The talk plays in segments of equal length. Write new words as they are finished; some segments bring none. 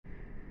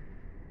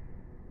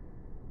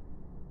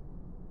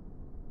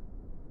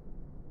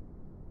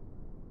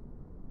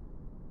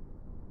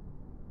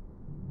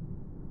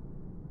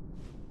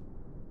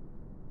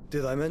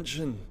Did I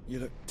mention you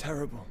look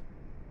terrible?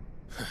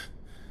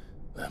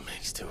 That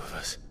makes two of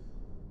us.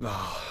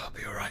 Oh, I'll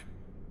be all right.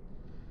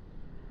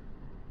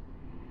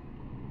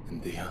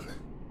 And Dion.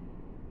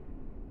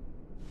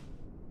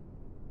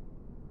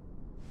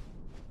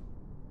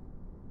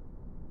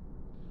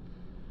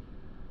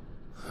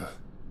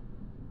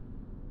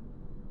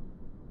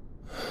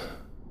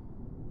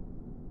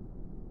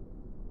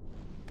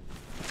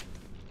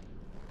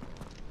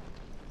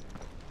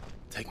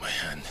 Take my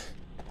hand.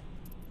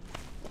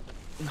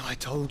 I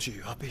told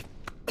you, I'll be...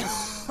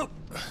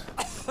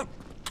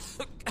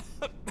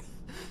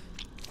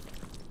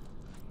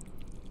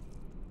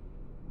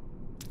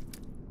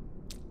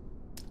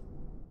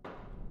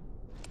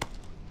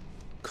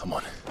 Come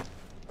on.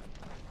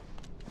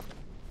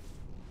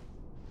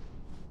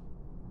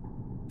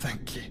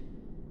 Thank you.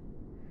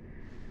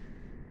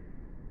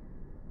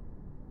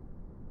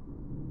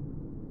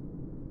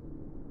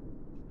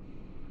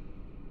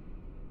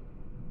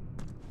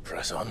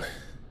 Press on.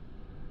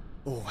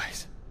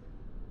 Always.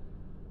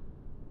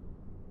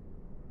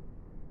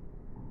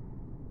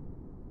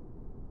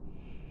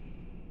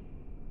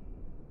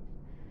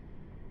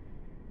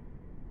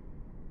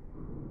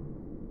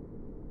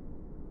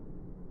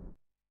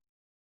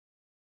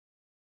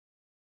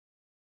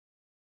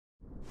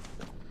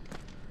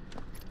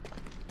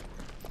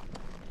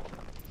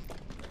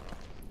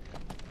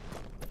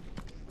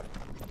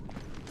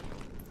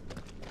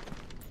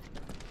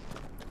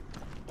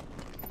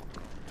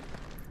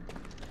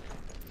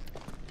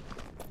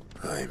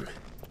 I'm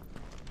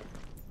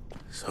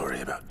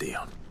sorry about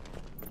Dion.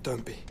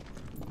 Don't be.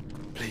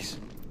 Please.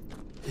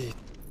 He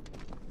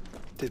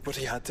did what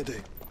he had to do.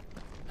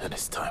 And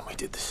it's time we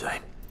did the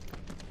same.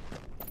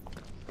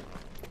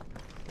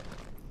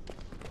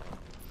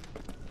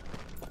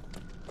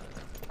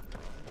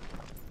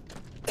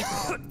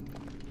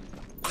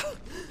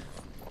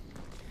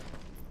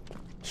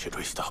 Should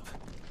we stop?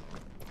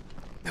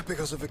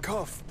 Because of the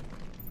cough.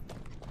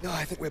 No,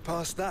 I think we're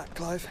past that,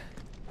 Clive.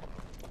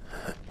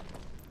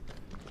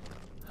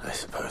 I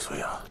suppose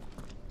we are.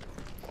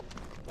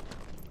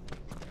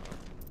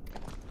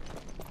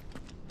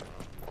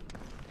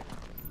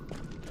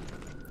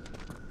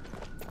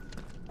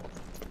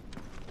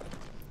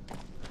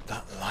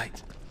 That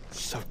light,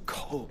 so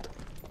cold.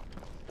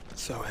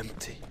 So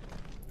empty.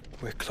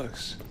 We're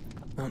close,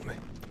 aren't we?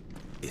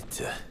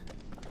 It,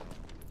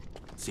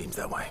 seems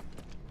that way.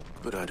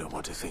 But I don't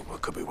want to think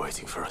what could be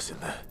waiting for us in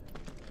there.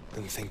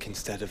 Then think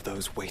instead of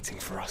those waiting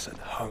for us at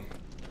home.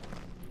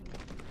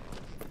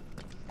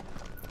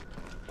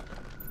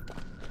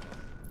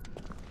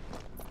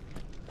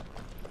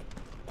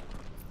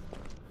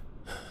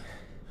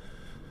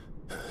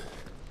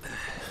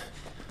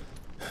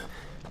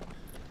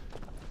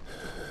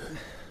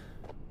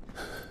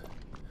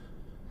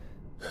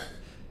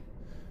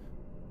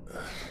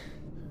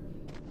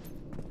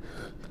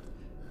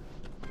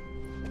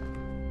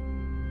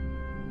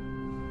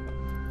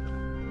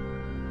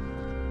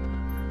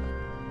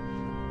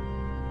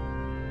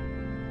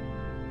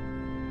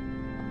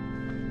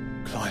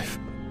 Clive.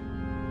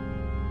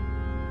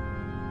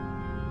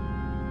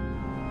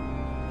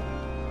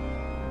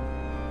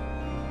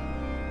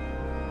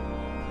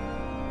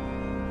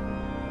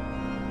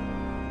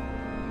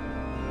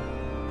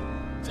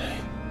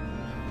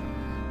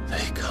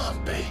 They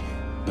can't be.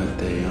 But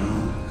they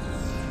are.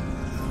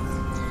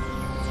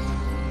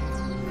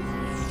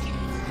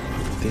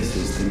 This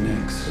is the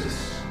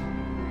Nexus.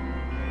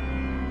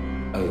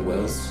 A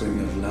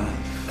wellspring of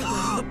life.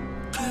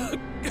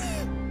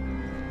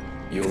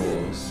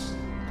 Yours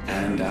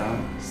and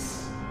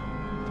ours.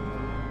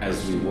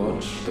 As we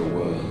watch the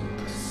world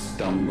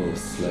stumble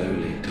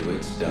slowly to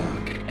its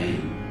dark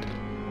end,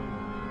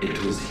 it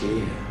was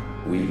here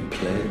we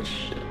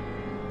pledged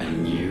a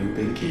new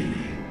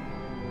beginning.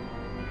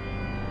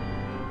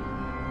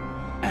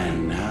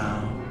 And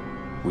now,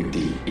 with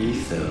the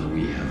ether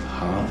we have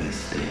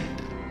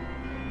harvested,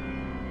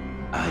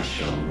 I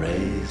shall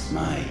raise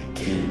my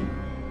kin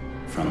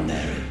from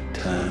their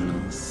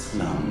eternal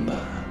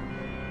slumber.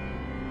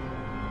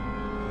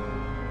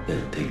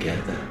 That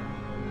together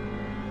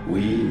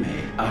we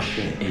may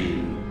usher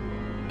in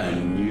a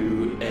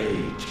new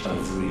age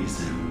of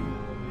reason.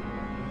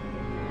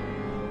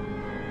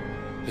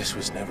 This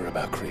was never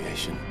about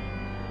creation.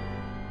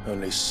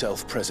 Only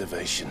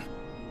self-preservation.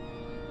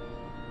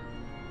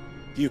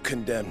 You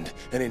condemned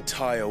an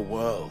entire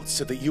world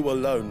so that you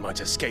alone might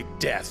escape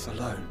death.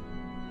 Alone.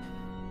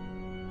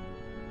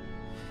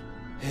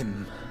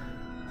 Him.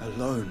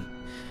 Alone.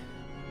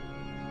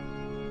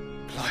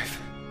 Clive.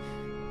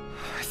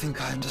 I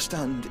think I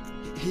understand.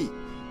 He...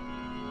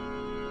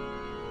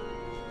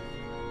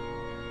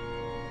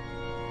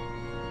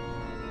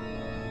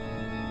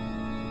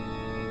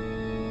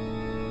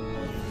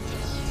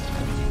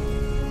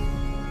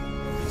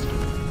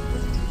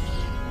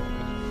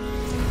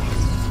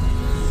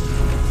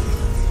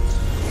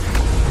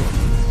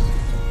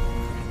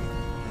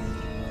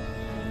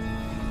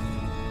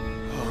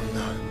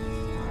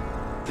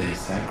 They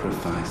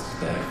sacrificed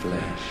their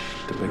flesh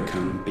to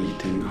become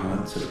beating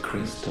hearts of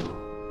crystal,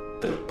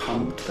 that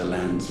pumped the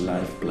land's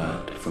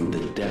lifeblood from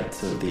the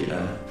depths of the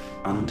earth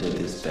unto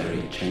this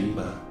very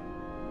chamber.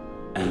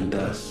 And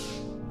thus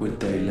would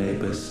they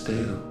labor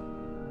still,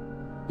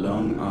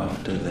 long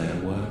after their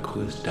work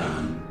was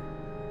done,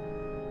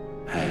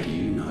 had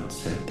you not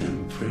set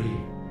them free.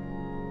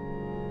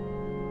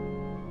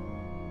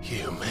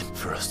 You meant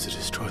for us to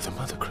destroy the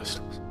mother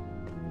crystals.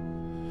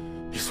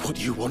 It's what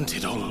you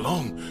wanted all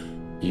along.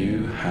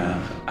 You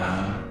have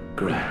our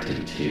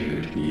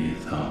gratitude,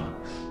 Mythos.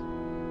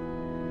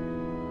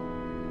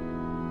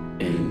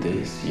 In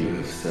this you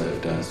have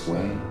served us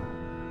well.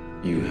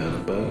 You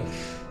have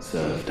both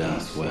served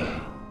us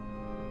well.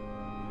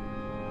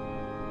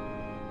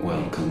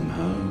 Welcome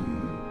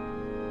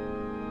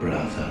home,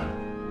 brother.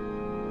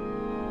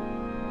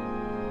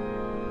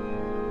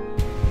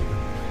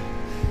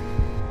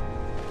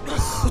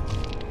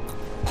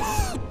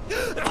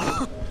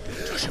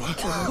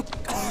 Joshua.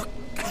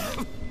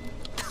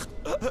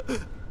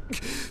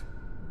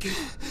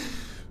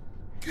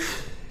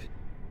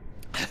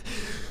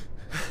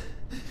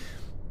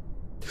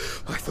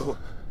 I thought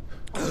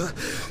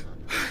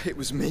it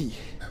was me,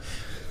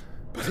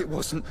 but it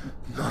wasn't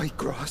my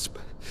grasp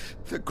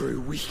that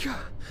grew weaker.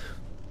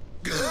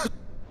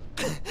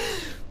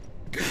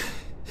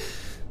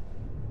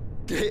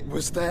 It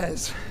was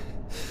theirs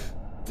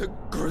that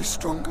grew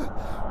stronger.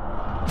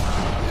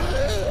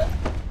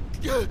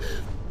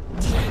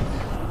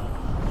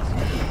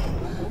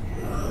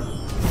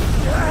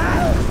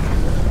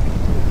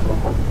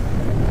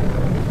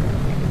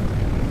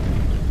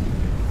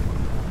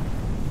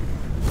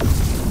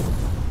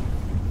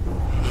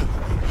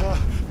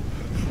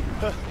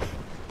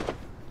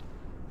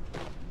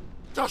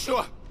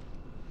 Joshua!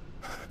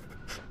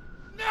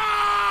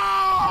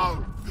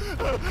 No!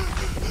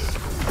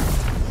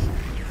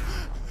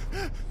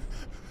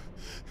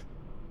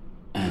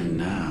 And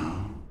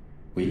now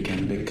we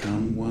can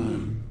become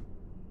one.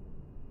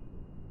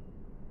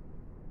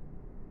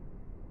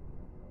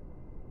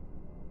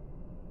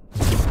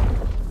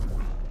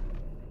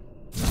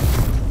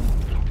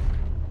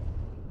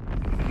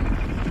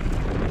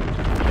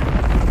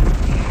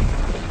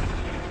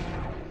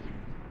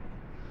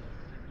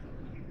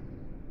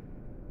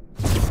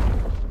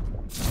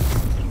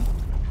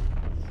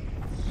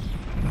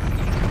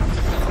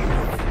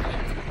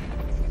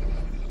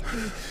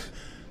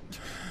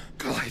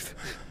 Clive.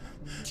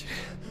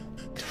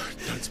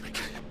 Don't speak.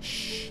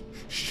 Shh.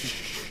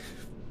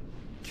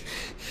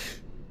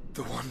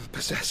 The one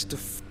possessed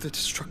of the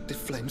destructive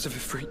flames of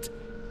Ifrit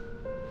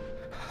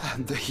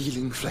and the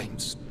healing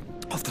flames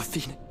of the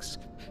Phoenix.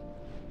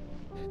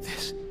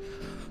 This,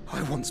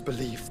 I once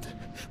believed,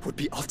 would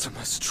be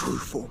Ultima's true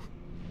form.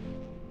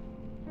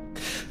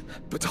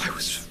 But I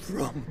was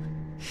wrong.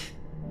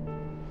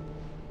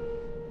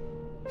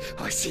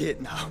 I see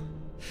it now.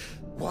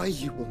 Why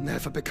you will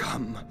never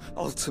become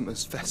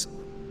Ultima's vessel.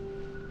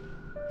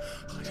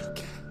 I don't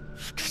care.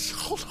 Just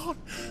hold on.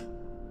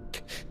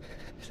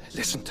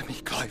 Listen to me,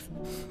 Clive.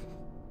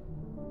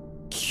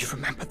 You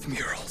remember the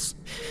murals?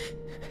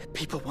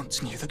 People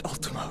once knew that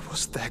Ultima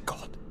was their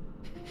god.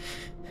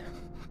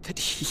 That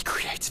he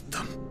created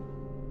them.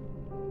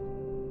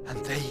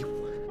 And they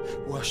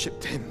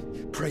worshipped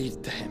him,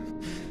 prayed to him,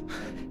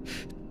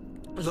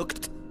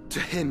 looked to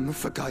him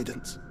for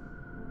guidance.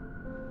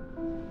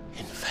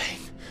 In vain.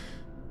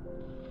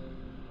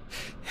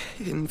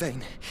 In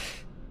vain.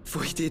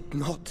 For he did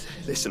not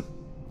listen,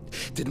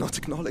 did not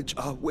acknowledge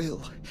our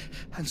will,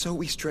 and so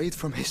we strayed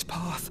from his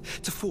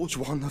path to forge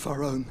one of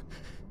our own.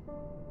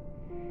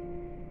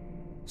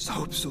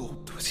 So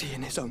absorbed was he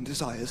in his own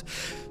desires,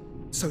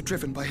 so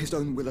driven by his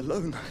own will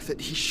alone,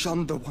 that he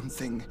shunned the one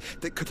thing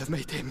that could have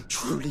made him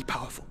truly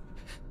powerful.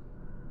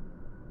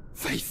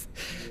 Faith.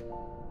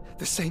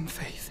 The same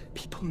faith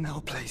people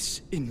now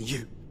place in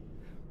you.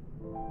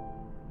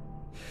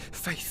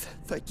 Faith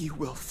that you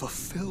will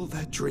fulfill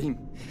their dream,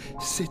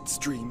 Sid's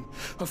dream,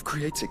 of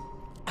creating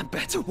a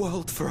better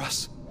world for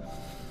us.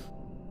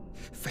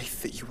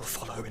 Faith that you will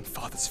follow in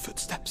Father's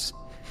footsteps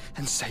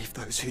and save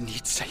those who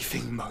need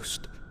saving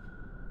most.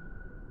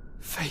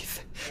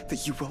 Faith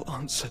that you will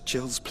answer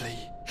Jill's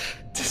plea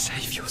to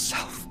save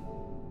yourself.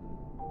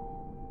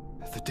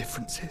 The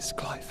difference is,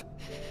 Clive,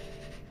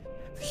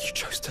 that you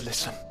chose to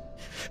listen,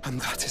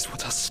 and that is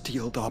what has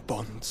steeled our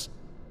bonds.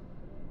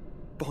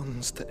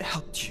 Bonds that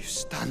helped you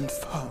stand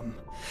firm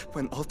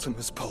when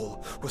Ultima's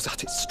pull was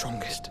at its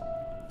strongest.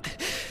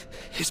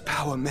 His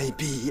power may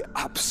be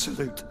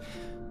absolute,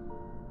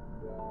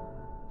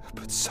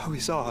 but so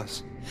is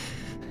ours.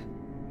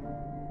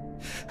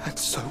 And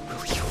so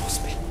will yours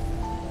be.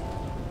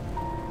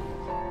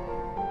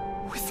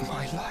 With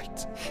my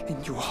light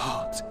in your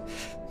heart,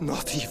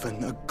 not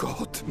even a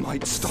god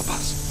might stop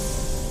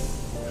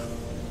us.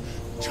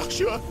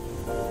 Joshua!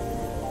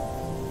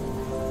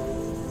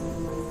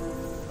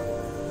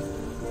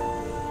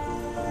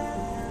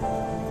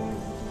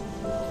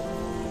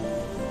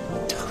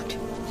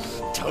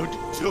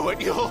 Don't do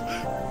it, you'll...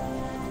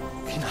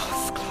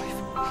 Enough,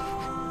 Clive.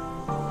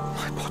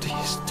 My body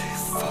is too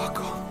far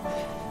gone.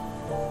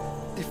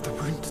 If the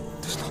wound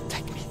does not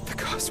take me, the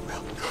curse us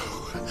will.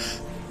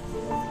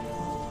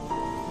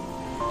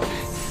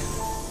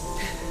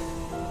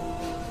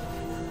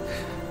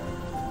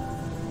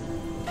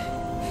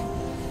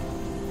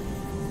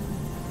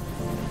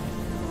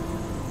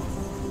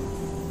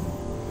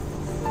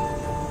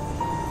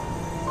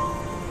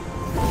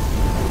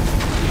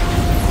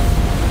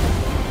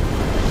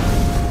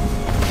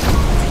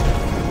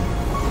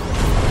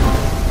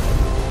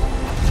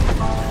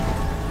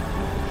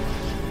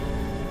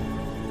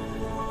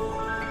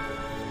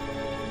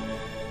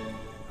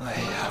 I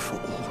have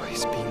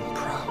always been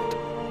proud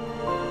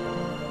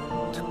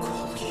to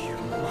call you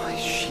my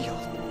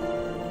shield.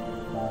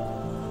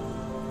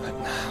 But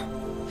now,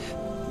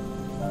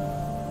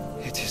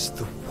 it is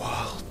the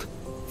world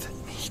that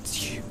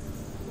needs you.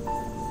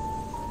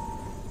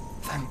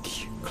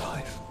 Thank you,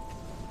 Clive,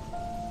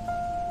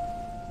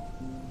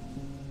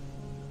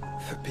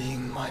 for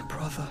being my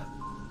brother.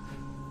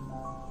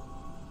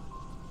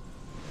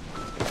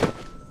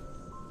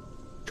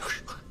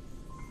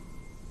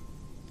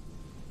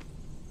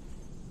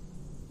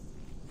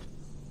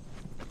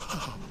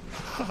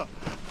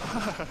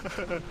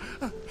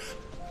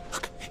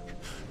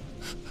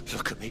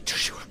 Look at me,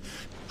 Joshua.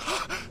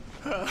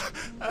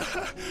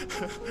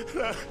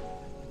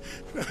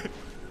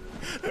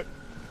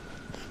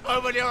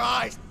 Open your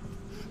eyes!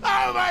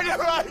 Open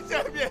your eyes,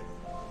 Damien!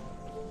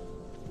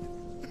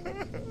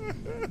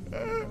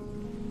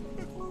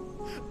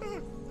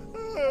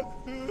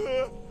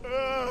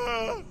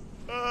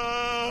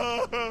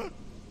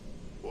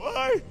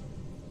 Why?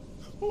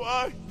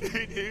 Why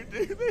did you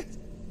do this?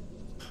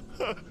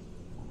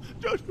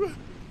 Joshua!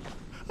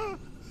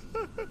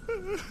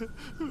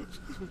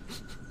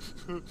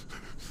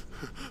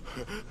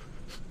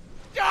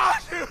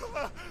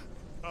 Joshua!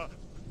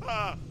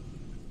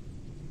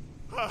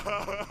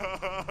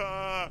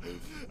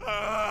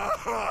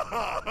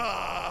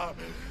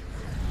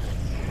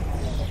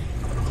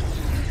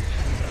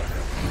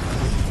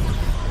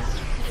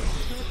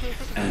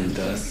 And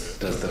thus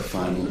does the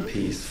final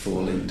piece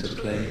fall into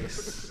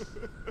place.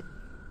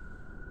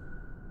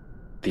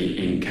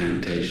 The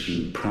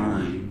incantation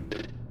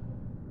primed,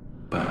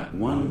 but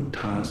one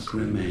task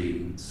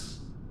remains: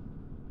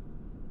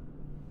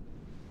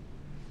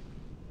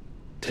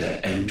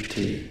 to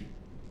empty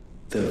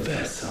the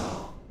vessel.